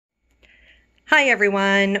Hi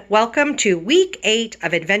everyone, welcome to week 8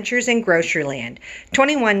 of Adventures in Groceryland,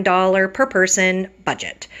 $21 per person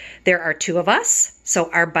budget. There are 2 of us, so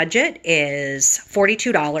our budget is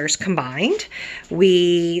 $42 combined.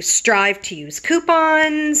 We strive to use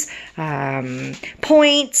coupons,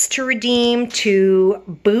 points to redeem to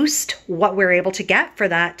boost what we're able to get for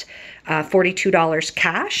that $42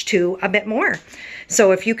 cash to a bit more.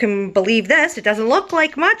 So if you can believe this, it doesn't look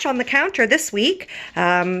like much on the counter this week,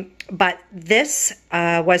 but this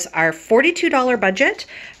was our $42 budget,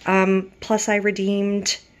 plus I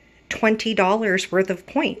redeemed $20 worth of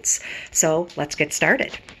points. So let's get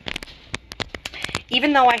started.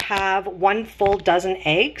 Even though I have 1 full dozen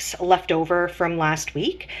eggs left over from last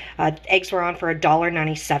week, eggs were on for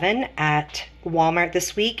 $1.97 at Walmart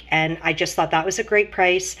this week, and I just thought that was a great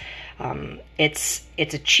price. It's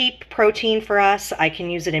a cheap protein for us. I can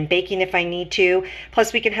use it in baking if I need to.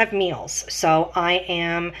 Plus we can have meals. So I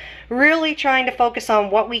am really trying to focus on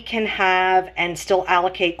what we can have and still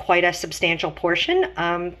allocate quite a substantial portion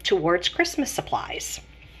towards Christmas supplies.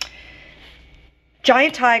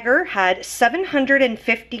 Giant Tiger had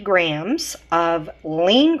 750 grams of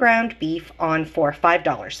lean ground beef on for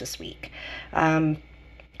 $5 this week.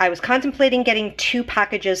 I was contemplating getting 2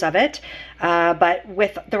 packages of it, but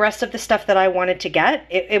with the rest of the stuff that I wanted to get,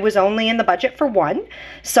 it was only in the budget for 1.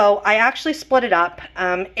 So I actually split it up.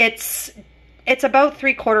 It's about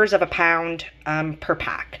 3/4 of a pound per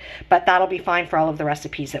pack, but that'll be fine for all of the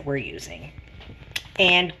recipes that we're using.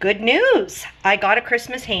 And good news, I got a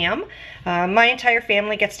Christmas ham. My entire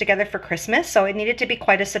family gets together for Christmas, so it needed to be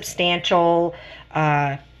quite a substantial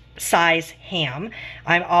size ham.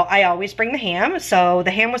 I always bring the ham, so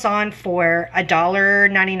the ham was on for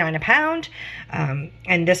 $1.99 a pound,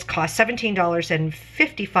 and this cost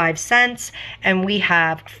 $17.55, and we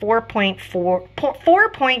have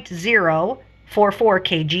 4.044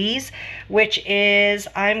 kgs, which is,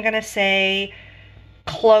 I'm gonna say,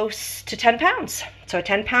 close to 10 pounds. So a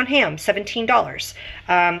 10-pound ham, $17.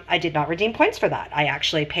 I did not redeem points for that. I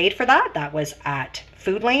actually paid for that. That was at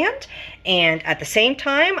Foodland. And at the same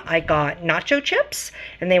time, I got nacho chips,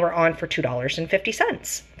 and they were on for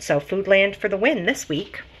 $2.50. So Foodland for the win this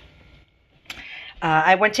week.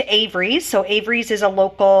 I went to Avery's. So Avery's is a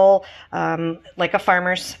local, like a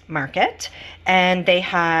farmer's market, and they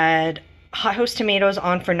had hothouse tomatoes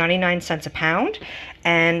on for 99 cents a pound,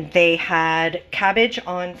 and they had cabbage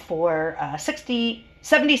on for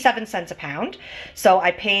 77 cents a pound. So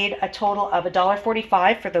I paid a total of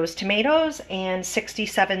 $1.45 for those tomatoes and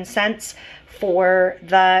 67 cents for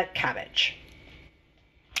the cabbage.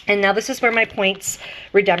 And now this is where my points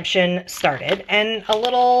redemption started, and a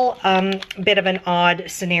little bit of an odd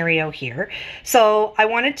scenario here. So I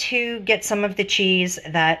wanted to get some of the cheese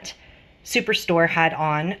that Superstore had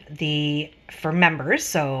on for members.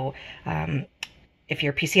 So if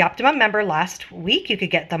you're a PC Optimum member last week, you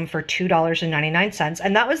could get them for $2.99,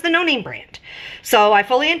 and that was the No Name brand. So I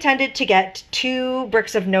fully intended to get 2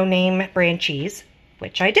 bricks of No Name brand cheese,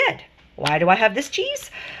 which I did. Why do I have this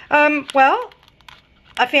cheese? Well,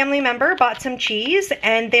 a family member bought some cheese,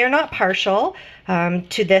 and they're not partial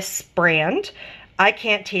to this brand. I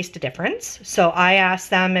can't taste a difference, so I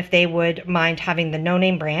asked them if they would mind having the No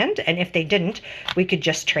Name brand, and if they didn't, we could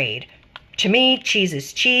just trade. To me, cheese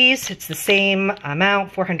is cheese. It's the same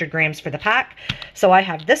amount, 400 grams for the pack. So I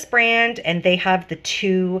have this brand, and they have the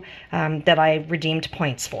 2 that I redeemed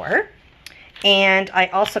points for. And I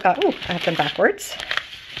also got, I have them backwards.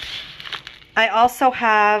 I also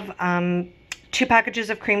have 2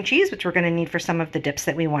 packages of cream cheese, which we're going to need for some of the dips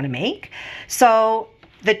that we want to make. So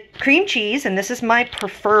the cream cheese, and this is my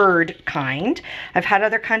preferred kind. I've had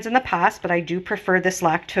other kinds in the past, but I do prefer this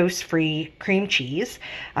lactose-free cream cheese.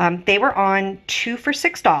 They were on 2 for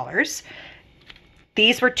 $6.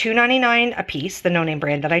 These were $2.99 a piece, the No Name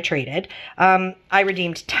brand that I traded. I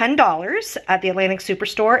redeemed $10 at the Atlantic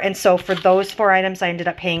Superstore, and so for those 4 items, I ended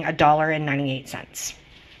up paying $1.98.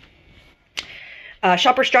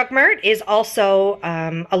 Shoppers Drug Mart is also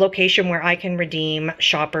a location where I can redeem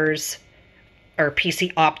Shoppers or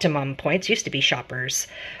PC Optimum points. Used to be Shoppers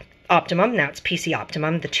Optimum, now it's PC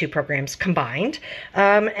Optimum, the 2 programs combined.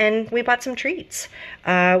 And we bought some treats.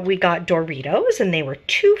 We got Doritos, and they were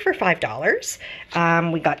 2 for $5.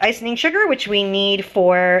 We got icing sugar, which we need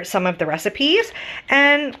for some of the recipes.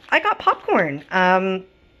 And I got popcorn.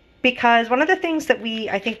 Because one of the things that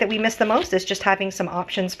I think that we miss the most is just having some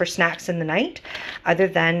options for snacks in the night, other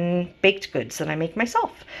than baked goods that I make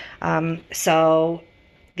myself. So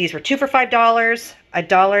these were 2 for $5,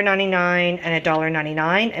 $1.99, and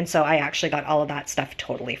 $1.99, and so I actually got all of that stuff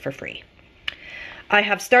totally for free. I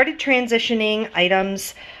have started transitioning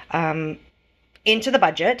items into the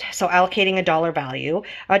budget, so allocating a dollar value,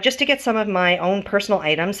 just to get some of my own personal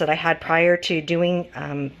items that I had prior to doing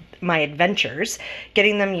my adventures,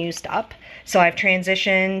 getting them used up. So I've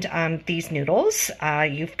transitioned these noodles.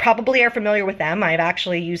 You probably are familiar with them. I've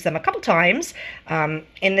actually used them a couple times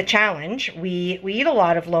in the challenge. We eat a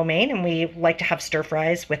lot of lo mein, and we like to have stir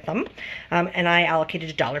fries with them, and I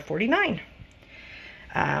allocated $1.49.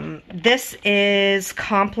 This is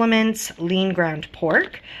Compliments lean ground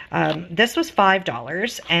pork. This was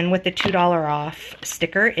 $5, and with the $2 off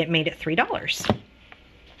sticker, it made it $3.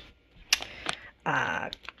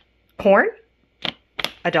 Corn,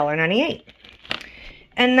 $1.98.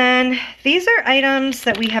 And then these are items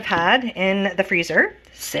that we have had in the freezer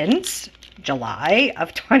since July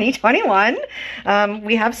of 2021.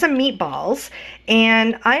 We have some meatballs,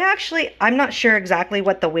 and I'm not sure exactly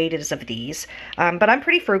what the weight is of these, but I'm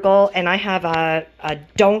pretty frugal, and I have a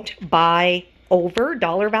don't buy over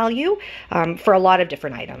dollar value for a lot of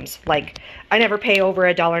different items. Like, I never pay over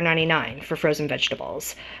 $1.99 for frozen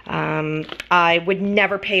vegetables. I would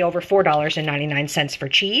never pay over $4.99 for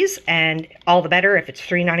cheese, and all the better if it's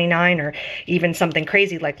 $3.99 or even something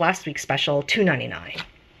crazy like last week's special, $2.99.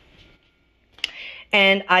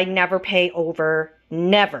 And I never pay over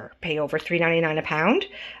 $3.99 a pound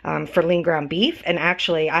for lean ground beef. And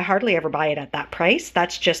actually, I hardly ever buy it at that price.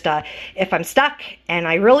 That's just if I'm stuck and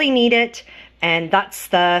I really need it, and that's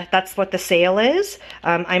what the sale is.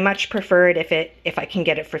 I much prefer it if I can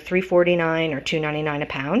get it for $3.49 or $2.99 a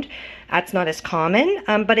pound. That's not as common,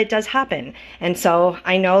 but it does happen. And so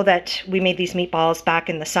I know that we made these meatballs back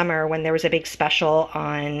in the summer when there was a big special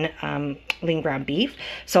on lean ground beef.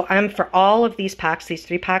 So for all of these packs, these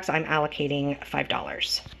 3 packs, I'm allocating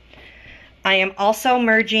 $5. I am also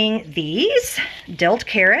merging these dilled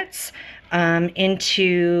carrots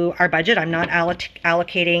into our budget. I'm not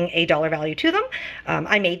allocating a dollar value to them.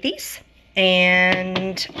 I made these,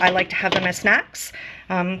 and I like to have them as snacks.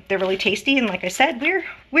 They're really tasty, and like I said,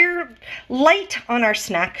 we're light on our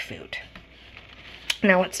snack food.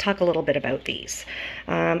 Now let's talk a little bit about these.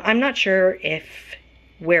 I'm not sure if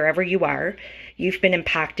wherever you are, you've been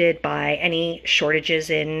impacted by any shortages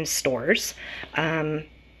in stores.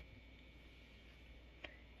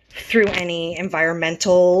 Through any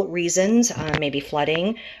environmental reasons, maybe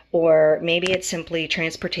flooding, or maybe it's simply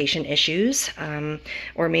transportation issues,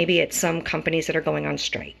 or maybe it's some companies that are going on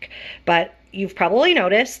strike. But you've probably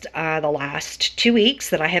noticed the last 2 weeks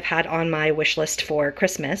that I have had on my wish list for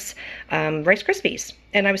Christmas Rice Krispies,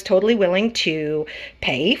 and I was totally willing to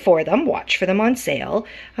pay for them, watch for them on sale.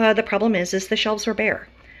 The problem is the shelves were bare.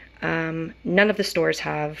 None of the stores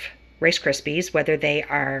have Rice Krispies, whether they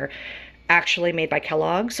are actually made by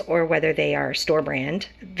Kellogg's or whether they are store brand.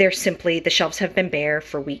 The shelves have been bare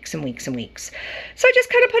for weeks and weeks and weeks. So I just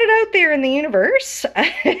kind of put it out there in the universe,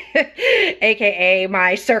 aka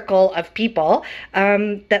my circle of people,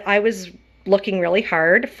 that I was looking really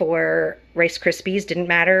hard for Rice Krispies. Didn't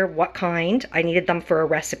matter what kind. I needed them for a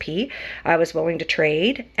recipe. I was willing to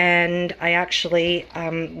trade, and I actually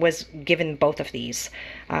was given both of these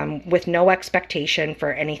with no expectation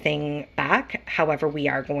for anything back. However, we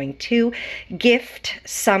are going to gift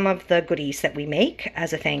some of the goodies that we make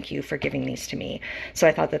as a thank you for giving these to me. So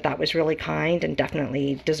I thought that was really kind and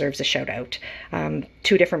definitely deserves a shout out. 2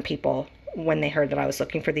 different people, when they heard that I was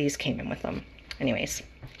looking for these, came in with them. Anyways,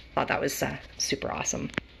 thought that was super awesome.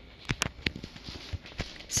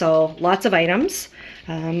 So lots of items.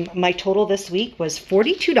 My total this week was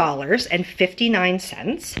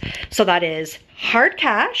 $42.59. So that is hard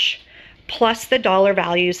cash plus the dollar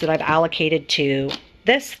values that I've allocated to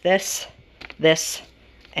this,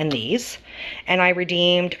 and these. And I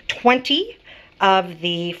redeemed 20 of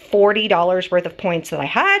the $40 worth of points that I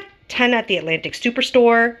had, 10 at the Atlantic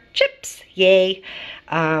Superstore, chips, yay,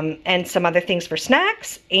 and some other things for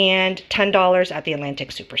snacks, and $10 at the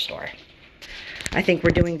Atlantic Superstore. I think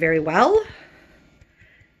we're doing very well.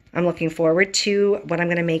 I'm looking forward to what I'm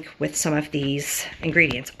going to make with some of these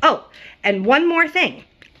ingredients. Oh, and one more thing.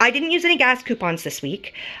 I didn't use any gas coupons this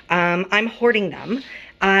week. I'm hoarding them.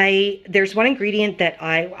 There's one ingredient that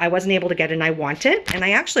I wasn't able to get and I want it, and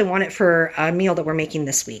I actually want it for a meal that we're making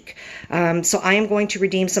this week. So I am going to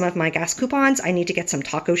redeem some of my gas coupons. I need to get some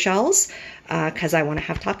taco shells because I want to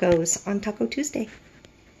have tacos on Taco Tuesday.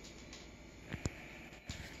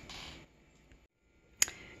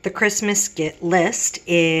 The Christmas list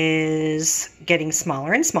is getting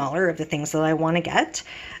smaller and smaller of the things that I want to get.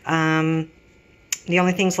 The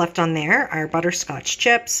only things left on there are butterscotch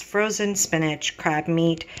chips, frozen spinach, crab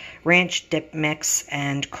meat, ranch dip mix,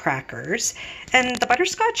 and crackers. And the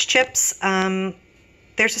butterscotch chips,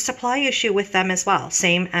 there's a supply issue with them as well,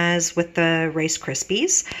 same as with the Rice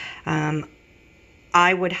Krispies.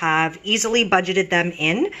 I would have easily budgeted them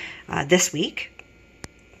in this week,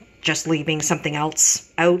 just leaving something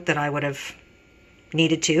else out that I would have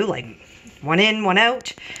needed to, like one in, one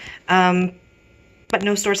out. But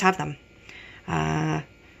no stores have them.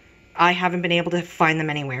 I haven't been able to find them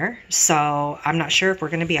anywhere, so I'm not sure if we're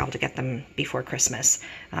going to be able to get them before Christmas,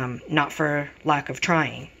 not for lack of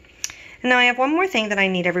trying. And now I have one more thing that I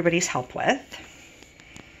need everybody's help with,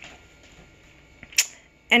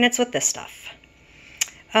 and it's with this stuff.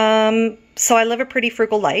 So I live a pretty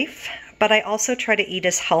frugal life, but I also try to eat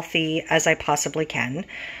as healthy as I possibly can.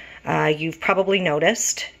 You've probably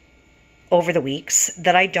noticed over the weeks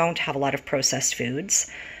that I don't have a lot of processed foods.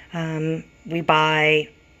 We buy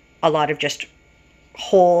a lot of just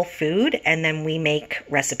whole food, and then we make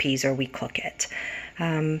recipes or we cook it.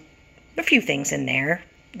 A few things in there.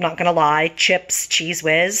 Not gonna lie, chips, Cheese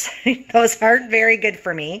Whiz, those aren't very good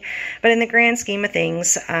for me. But in the grand scheme of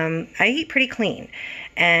things, I eat pretty clean.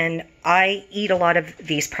 And I eat a lot of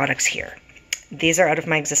these products here. These are out of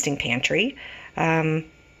my existing pantry. And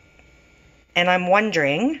I'm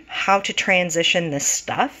wondering how to transition this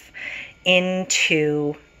stuff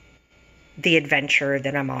into the adventure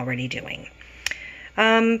that I'm already doing.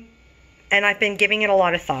 And I've been giving it a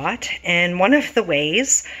lot of thought. And one of the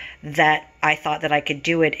ways that I thought that I could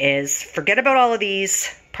do it is forget about all of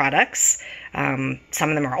these products. Some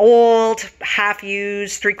of them are old, half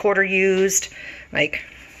used, 3/4 used, like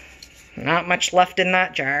not much left in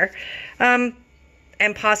that jar. And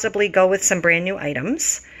possibly go with some brand new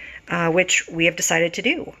items, which we have decided to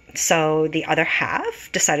do. So the other half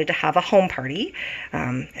decided to have a home party.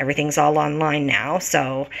 Everything's all online now.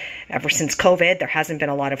 So ever since COVID, there hasn't been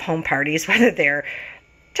a lot of home parties, whether they're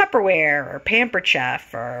Tupperware or Pampered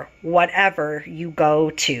Chef or whatever you go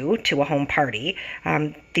to a home party.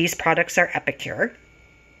 These products are Epicure.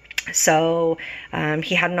 So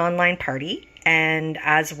he had an online party, and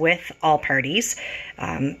as with all parties,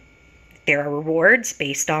 there are rewards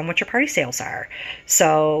based on what your party sales are.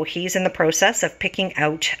 So he's in the process of picking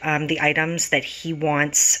out the items that he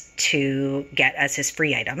wants to get as his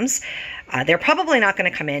free items. They're probably not going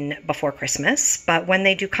to come in before Christmas, but when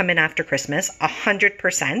they do come in after Christmas,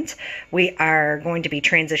 100%, we are going to be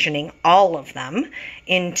transitioning all of them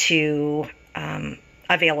into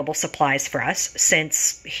available supplies for us,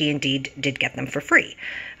 since he indeed did get them for free.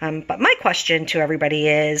 But my question to everybody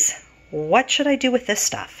is, what should I do with this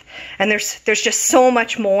stuff? And there's just so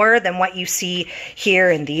much more than what you see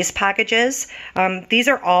here in these packages. These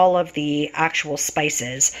are all of the actual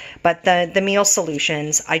spices, but the meal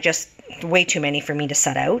solutions, way too many for me to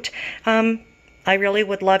set out. I really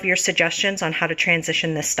would love your suggestions on how to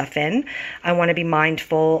transition this stuff in. I want to be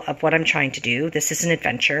mindful of what I'm trying to do. This is an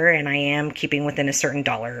adventure, and I am keeping within a certain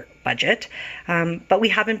dollar budget. But we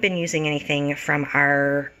haven't been using anything from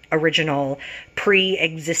our original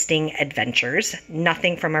pre-existing adventures.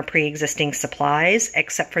 Nothing from our pre-existing supplies,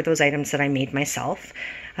 except for those items that I made myself.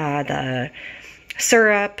 The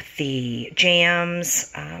syrup, the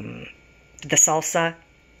jams, the salsa.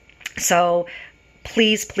 So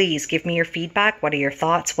please, please give me your feedback. What are your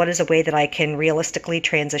thoughts? What is a way that I can realistically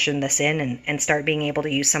transition this in and start being able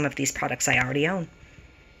to use some of these products I already own?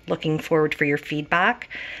 Looking forward for your feedback.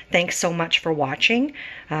 Thanks so much for watching.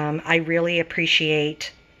 I really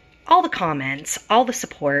appreciate all the comments, all the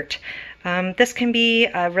support. This can be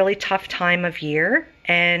a really tough time of year,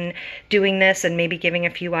 and doing this and maybe giving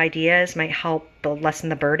a few ideas might help lessen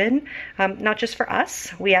the burden. Not just for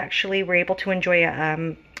us. We actually were able to enjoy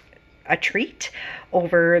a treat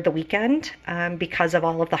over the weekend because of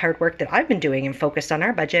all of the hard work that I've been doing and focused on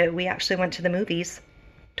our budget. We actually went to the movies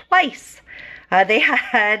twice. They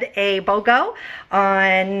had a BOGO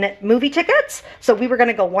on movie tickets, so we were going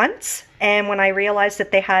to go once, and when I realized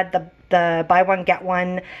that they had the buy one get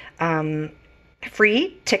one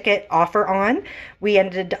free ticket offer on, we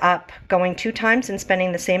ended up going 2 times and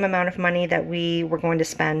spending the same amount of money that we were going to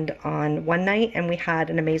spend on one night, and we had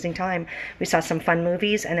an amazing time. We saw some fun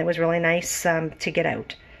movies, and it was really nice to get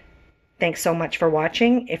out. Thanks so much for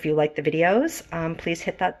watching. If you like the videos, please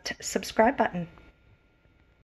hit that subscribe button.